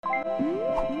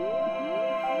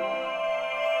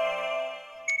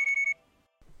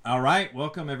All right,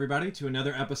 welcome everybody to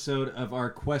another episode of our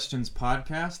Questions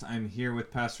podcast. I'm here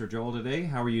with Pastor Joel today.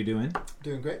 How are you doing?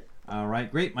 Doing great. All right,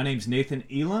 great. My name's Nathan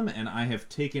Elam, and I have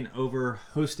taken over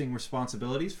hosting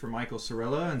responsibilities for Michael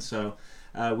Sorella, and so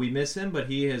we miss him, but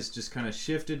he has just kind of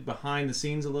shifted behind the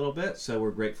scenes a little bit, so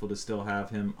we're grateful to still have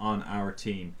him on our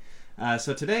team.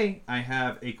 So today I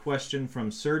have a question from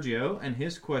Sergio, and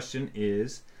his question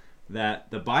is that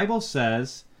the Bible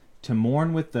says to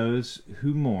mourn with those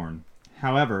who mourn.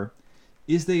 However,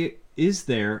 is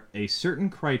there a certain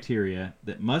criteria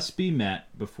that must be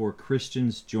met before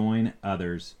Christians join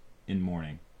others in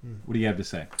mourning? What do you have to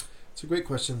say? It's a great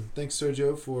question. Thanks,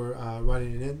 Sergio, for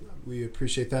writing it in. We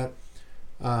appreciate that.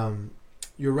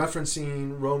 You're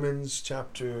referencing Romans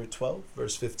chapter 12,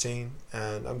 verse 15,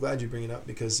 and I'm glad you bring it up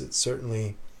because it's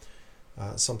certainly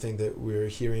something that we're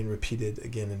hearing repeated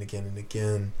again and again and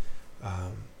again,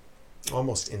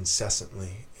 almost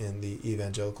incessantly in the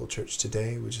evangelical church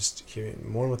today. We're just hearing,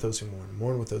 mourn with those who mourn,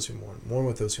 mourn with those who mourn, mourn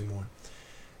with those who mourn.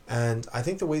 And I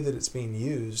think the way that it's being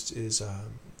used is,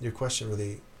 your question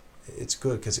really, it's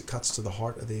good because it cuts to the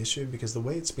heart of the issue, because the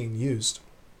way it's being used,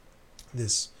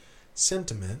 this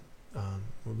sentiment, or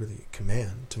really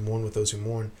command to mourn with those who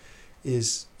mourn,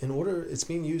 is it's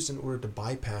being used in order to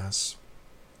bypass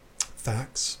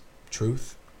facts,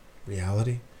 truth,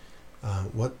 reality,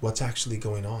 what's actually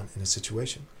going on in a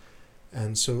situation.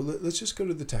 And so let's just go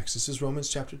to the text. This is Romans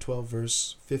chapter 12,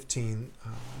 verse 15.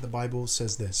 The Bible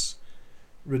says this: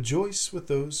 rejoice with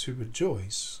those who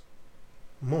rejoice,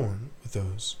 mourn with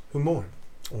those who mourn,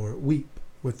 or weep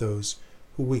with those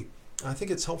who weep. I think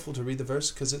it's helpful to read the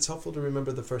verse because it's helpful to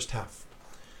remember the first half.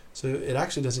 So it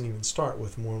actually doesn't even start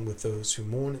with mourn with those who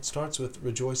mourn. It starts with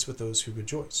rejoice with those who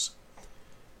rejoice.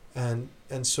 And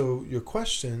so your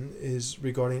question is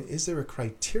regarding, is there a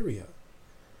criteria?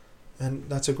 And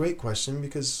that's a great question,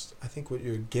 because I think what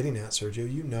you're getting at, Sergio,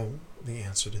 you know the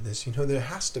answer to this. You know there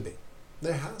has to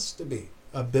be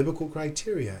a biblical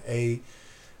criteria, a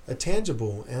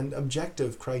tangible and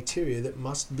objective criteria that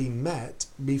must be met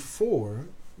before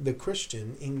the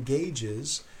Christian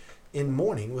engages in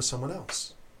mourning with someone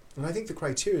else. And I think the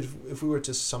criteria, if we were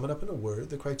to sum it up in a word,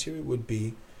 the criteria would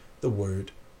be the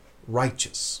word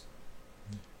righteous.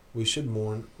 We should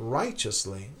mourn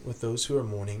righteously with those who are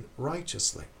mourning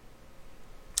righteously.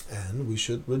 And we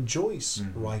should rejoice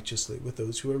righteously with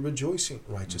those who are rejoicing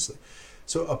righteously.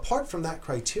 So apart from that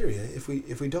criteria, if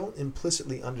we don't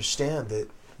implicitly understand that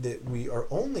we are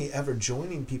only ever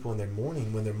joining people in their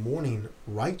mourning when they're mourning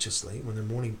righteously, when they're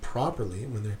mourning properly,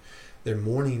 when their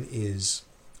mourning is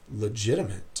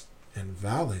legitimate and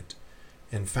valid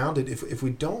and founded, if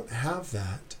we don't have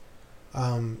that,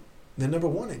 then number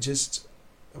one, it's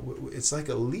like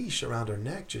a leash around our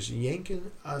neck, just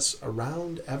yanking us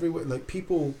around everywhere. Like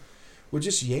people were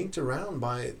just yanked around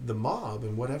by the mob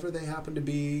and whatever they happen to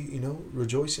be,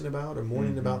 rejoicing about or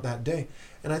mourning about that day.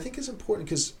 And I think it's important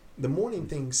because the mourning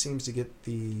thing seems to get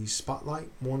the spotlight,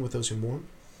 mourn with those who mourn.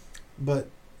 But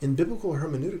in biblical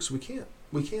hermeneutics, we can't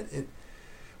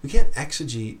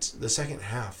exegete the second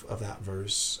half of that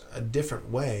verse a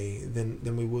different way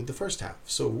than we would the first half.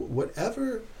 So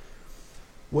whatever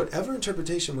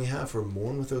interpretation we have for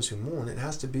mourn with those who mourn, it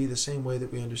has to be the same way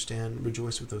that we understand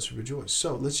rejoice with those who rejoice.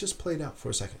 So let's just play it out for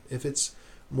a second. If it's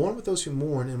mourn with those who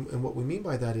mourn, and what we mean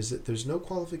by that is that there's no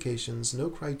qualifications, no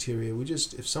criteria.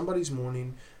 If somebody's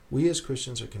mourning, we as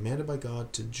Christians are commanded by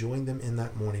God to join them in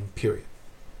that mourning, period.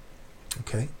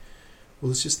 Okay? Well,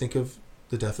 let's just think of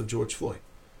the death of George Floyd.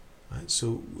 Right?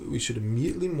 So we should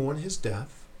immediately mourn his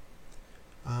death.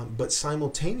 But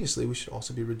simultaneously, we should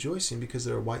also be rejoicing because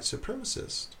there are white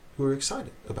supremacists who are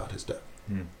excited about his death.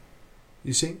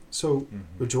 You see? So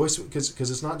rejoice, because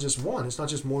it's not just one. It's not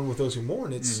just mourn with those who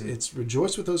mourn. It's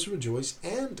rejoice with those who rejoice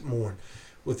and mourn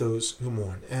with those who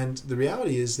mourn. And the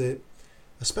reality is that,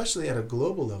 especially at a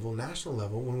global level, national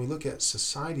level, when we look at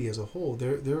society as a whole,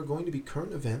 there are going to be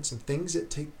current events and things that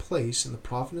take place in the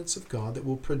providence of God that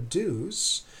will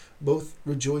produce both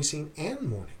rejoicing and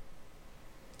mourning.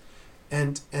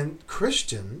 And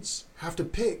Christians have to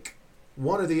pick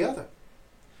one or the other.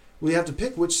 We have to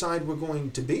pick which side we're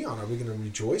going to be on. Are we going to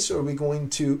rejoice or are we going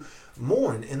to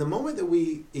mourn? And the moment that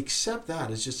we accept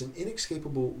that as just an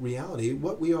inescapable reality,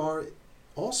 what we are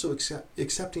also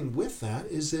accepting with that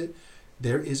is that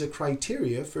there is a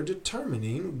criteria for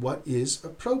determining what is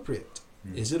appropriate.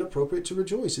 Is it appropriate to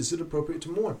rejoice? Is it appropriate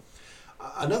to mourn?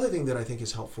 Another thing that I think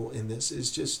is helpful in this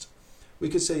is just we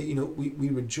could say, we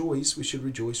rejoice, we should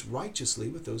rejoice righteously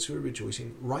with those who are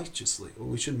rejoicing righteously. Or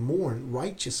we should mourn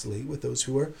righteously with those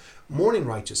who are mourning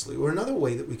righteously. Or another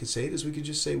way that we could say it is we could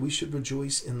just say we should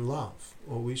rejoice in love,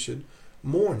 or we should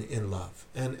mourn in love.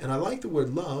 And I like the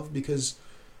word love because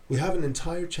we have an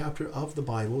entire chapter of the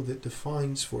Bible that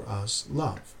defines for us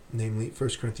love, namely 1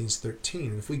 Corinthians 13.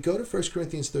 And if we go to 1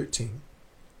 Corinthians 13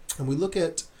 and we look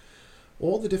at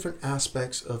all the different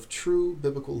aspects of true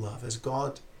biblical love as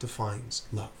God defines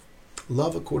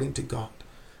love according to God.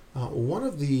 One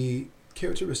of the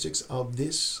characteristics of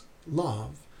this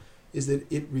love is that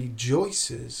it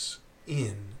rejoices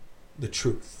in the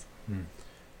truth.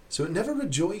 So it never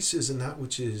rejoices in that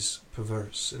which is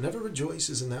perverse. It never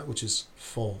rejoices in that which is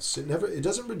false. It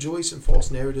doesn't rejoice in false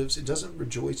narratives. It doesn't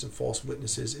rejoice in false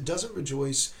witnesses. It doesn't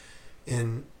rejoice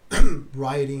in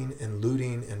rioting and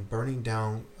looting and burning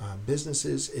down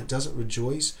businesses. It doesn't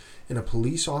rejoice in a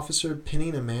police officer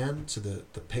pinning a man to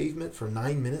the pavement for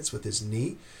 9 minutes with his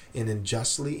knee and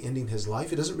unjustly ending his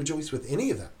life. It doesn't rejoice with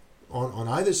any of that on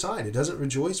either side. It doesn't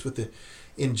rejoice with the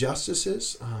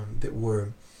injustices that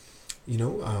were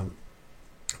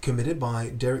committed by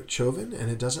Derek Chauvin,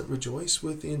 and it doesn't rejoice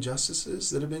with the injustices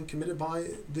that have been committed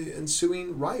by the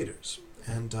ensuing rioters.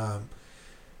 And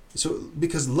so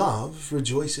because love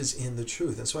rejoices in the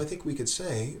truth. And so I think we could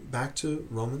say, back to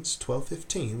Romans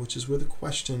 12:15, which is where the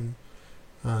question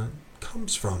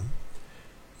comes from,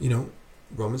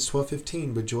 Romans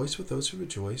 12:15, rejoice with those who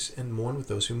rejoice and mourn with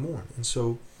those who mourn. And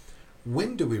so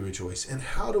when do we rejoice, and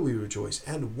how do we rejoice,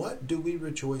 and what do we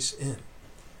rejoice in?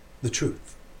 The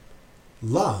truth.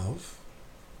 Love,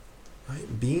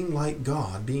 right? Being like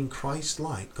God, being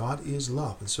Christ-like. God is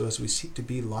love. And so as we seek to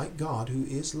be like God, who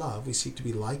is love, we seek to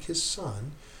be like his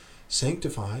Son,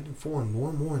 sanctified and formed more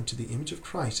and more into the image of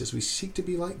Christ. As we seek to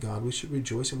be like God, we should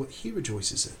rejoice in what he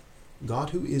rejoices in.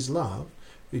 God, who is love,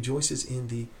 rejoices in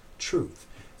the truth.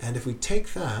 And if we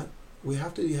take that, we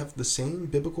have to have the same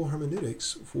biblical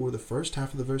hermeneutics for the first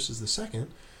half of the verse as the second.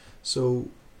 So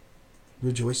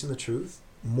rejoice in the truth,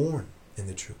 mourn in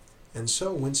the truth. And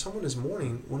so when someone is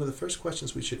mourning, one of the first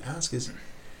questions we should ask is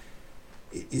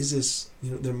this,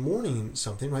 they're mourning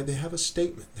something, right? They have a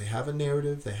statement, they have a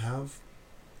narrative, they have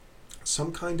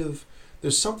some kind of,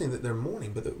 there's something that they're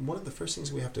mourning, but one of the first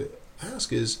things we have to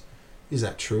ask is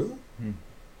that true?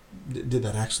 Did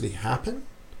that actually happen?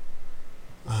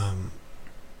 And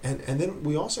then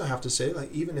we also have to say,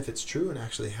 like, even if it's true and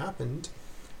actually happened,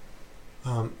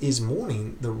 is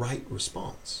mourning the right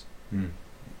response?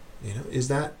 Is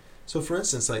that, so for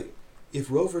instance, like, if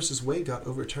Roe versus Wade got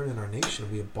overturned in our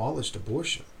nation, we abolished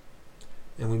abortion,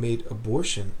 and we made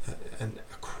abortion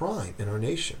a crime in our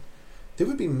nation, there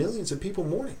would be millions of people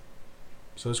mourning.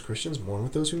 So as Christians, mourn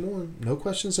with those who mourn. No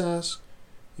questions asked.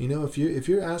 If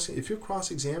you're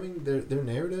cross-examining their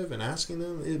narrative and asking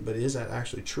them, but is that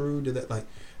actually true?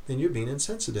 Then you're being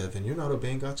insensitive and you're not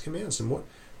obeying God's commands. And more,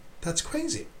 that's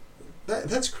crazy.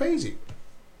 That's crazy.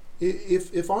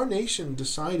 If our nation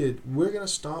decided we're going to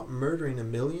stop murdering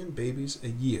 1 million babies a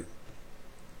year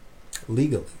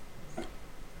legally,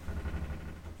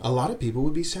 a lot of people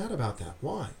would be sad about that.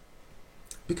 Why?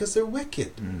 Because they're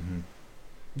wicked.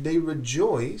 They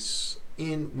rejoice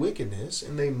in wickedness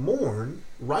and they mourn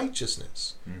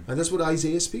righteousness. And that's what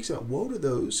Isaiah speaks about. Woe to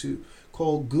those who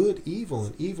call good evil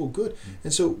and evil good.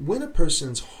 And so when a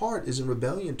person's heart is in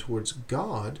rebellion towards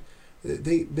God,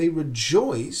 they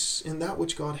rejoice in that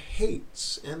which God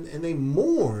hates, and they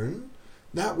mourn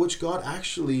that which God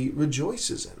actually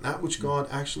rejoices in, that which God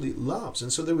actually loves.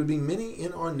 And so there would be many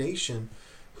in our nation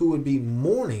who would be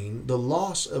mourning the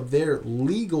loss of their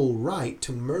legal right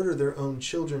to murder their own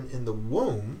children in the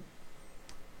womb,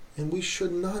 and we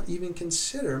should not even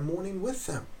consider mourning with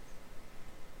them,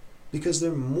 because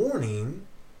they're mourning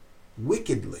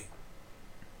wickedly.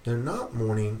 They're not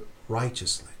mourning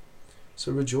righteously.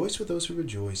 So rejoice with those who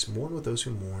rejoice, mourn with those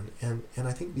who mourn. And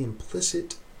I think the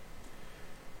implicit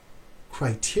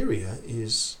criteria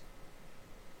is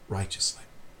righteously.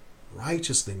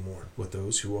 Righteously mourn with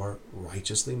those who are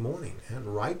righteously mourning,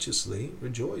 and righteously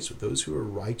rejoice with those who are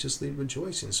righteously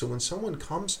rejoicing. So when someone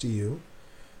comes to you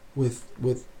with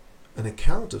an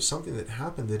account of something that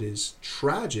happened that is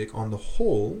tragic on the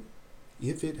whole,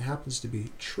 if it happens to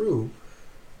be true,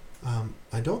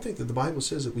 I don't think that the Bible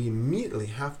says that we immediately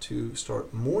have to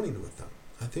start mourning with them.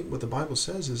 I think what the Bible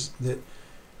says is that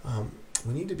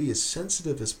we need to be as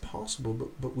sensitive as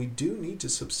possible, but we do need to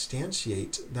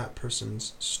substantiate that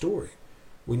person's story.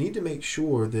 We need to make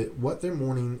sure that what they're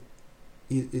mourning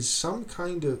is some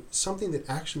kind of something that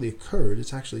actually occurred,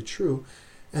 it's actually true.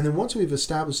 And then once we've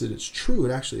established that it's true,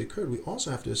 it actually occurred, we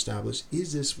also have to establish,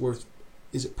 is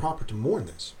it proper to mourn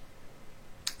this?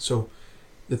 So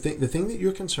the thing that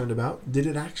you're concerned about, did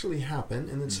it actually happen?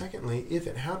 And then secondly, if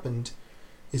it happened,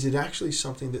 is it actually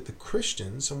something that the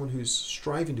Christian, someone who's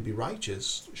striving to be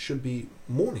righteous, should be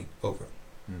mourning over?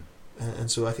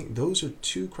 And so I think those are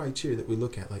two criteria that we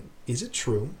look at. Like, is it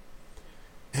true?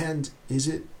 And is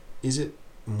it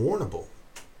mournable?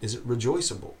 Is it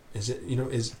rejoiceable? Is it,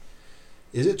 is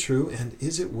it true? And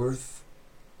is it worth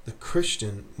the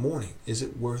Christian mourning? Is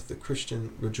it worth the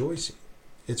Christian rejoicing?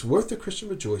 It's worth the Christian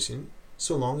rejoicing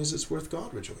so long as it's worth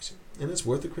God rejoicing. And it's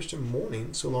worth the Christian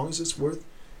mourning so long as it's worth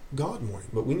God mourning.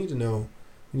 But we need to know,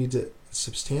 we need to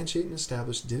substantiate and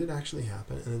establish, did it actually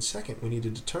happen? And then second, we need to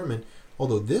determine,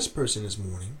 although this person is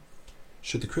mourning,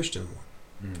 should the Christian mourn?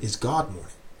 Is God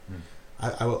mourning?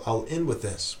 I'll end with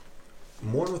this.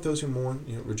 Mourn with those who mourn,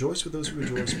 rejoice with those who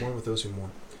rejoice, mourn with those who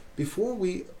mourn. Before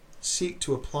we seek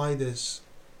to apply this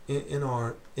in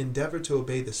our endeavor to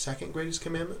obey the second greatest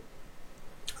commandment,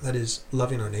 that is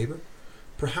loving our neighbor,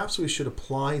 perhaps we should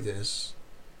apply this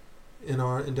in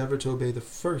our endeavor to obey the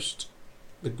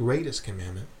greatest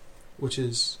commandment, which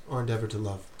is our endeavor to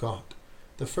love God.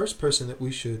 The first person that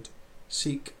we should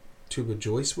seek to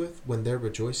rejoice with when they're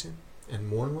rejoicing and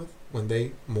mourn with when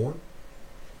they mourn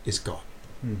is God.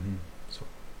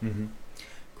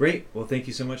 Great. Well, thank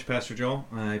you so much, Pastor Joel.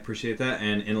 I appreciate that.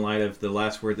 And in light of the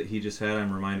last word that he just had,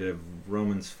 I'm reminded of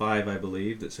Romans 5, I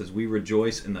believe, that says, we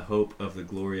rejoice in the hope of the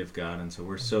glory of God. And so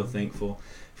we're so thankful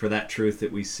for that truth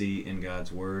that we see in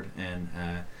God's word, and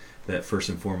that first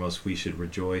and foremost we should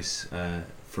rejoice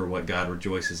for what God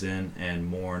rejoices in and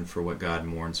mourn for what God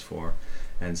mourns for.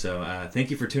 And so thank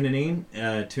you for tuning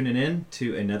in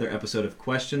to another episode of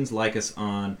Questions. Like us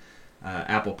on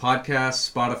Apple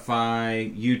Podcasts,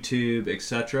 Spotify, YouTube,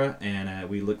 etc. And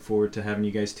we look forward to having you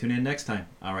guys tune in next time.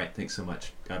 All right, thanks so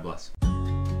much. God bless.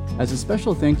 As a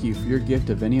special thank you for your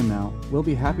gift of any amount, we'll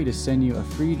be happy to send you a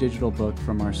free digital book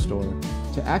from our store.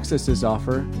 To access this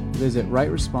offer, visit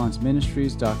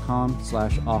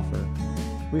rightresponseministries.com/offer.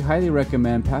 We highly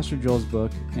recommend Pastor Joel's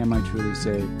book, Am I Truly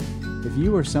Saved? If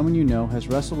you or someone you know has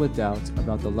wrestled with doubts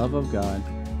about the love of God,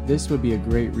 this would be a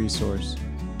great resource.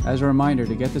 As a reminder,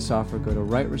 to get this offer, go to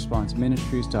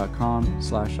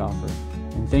rightresponseministries.com/offer.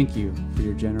 And thank you for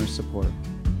your generous support.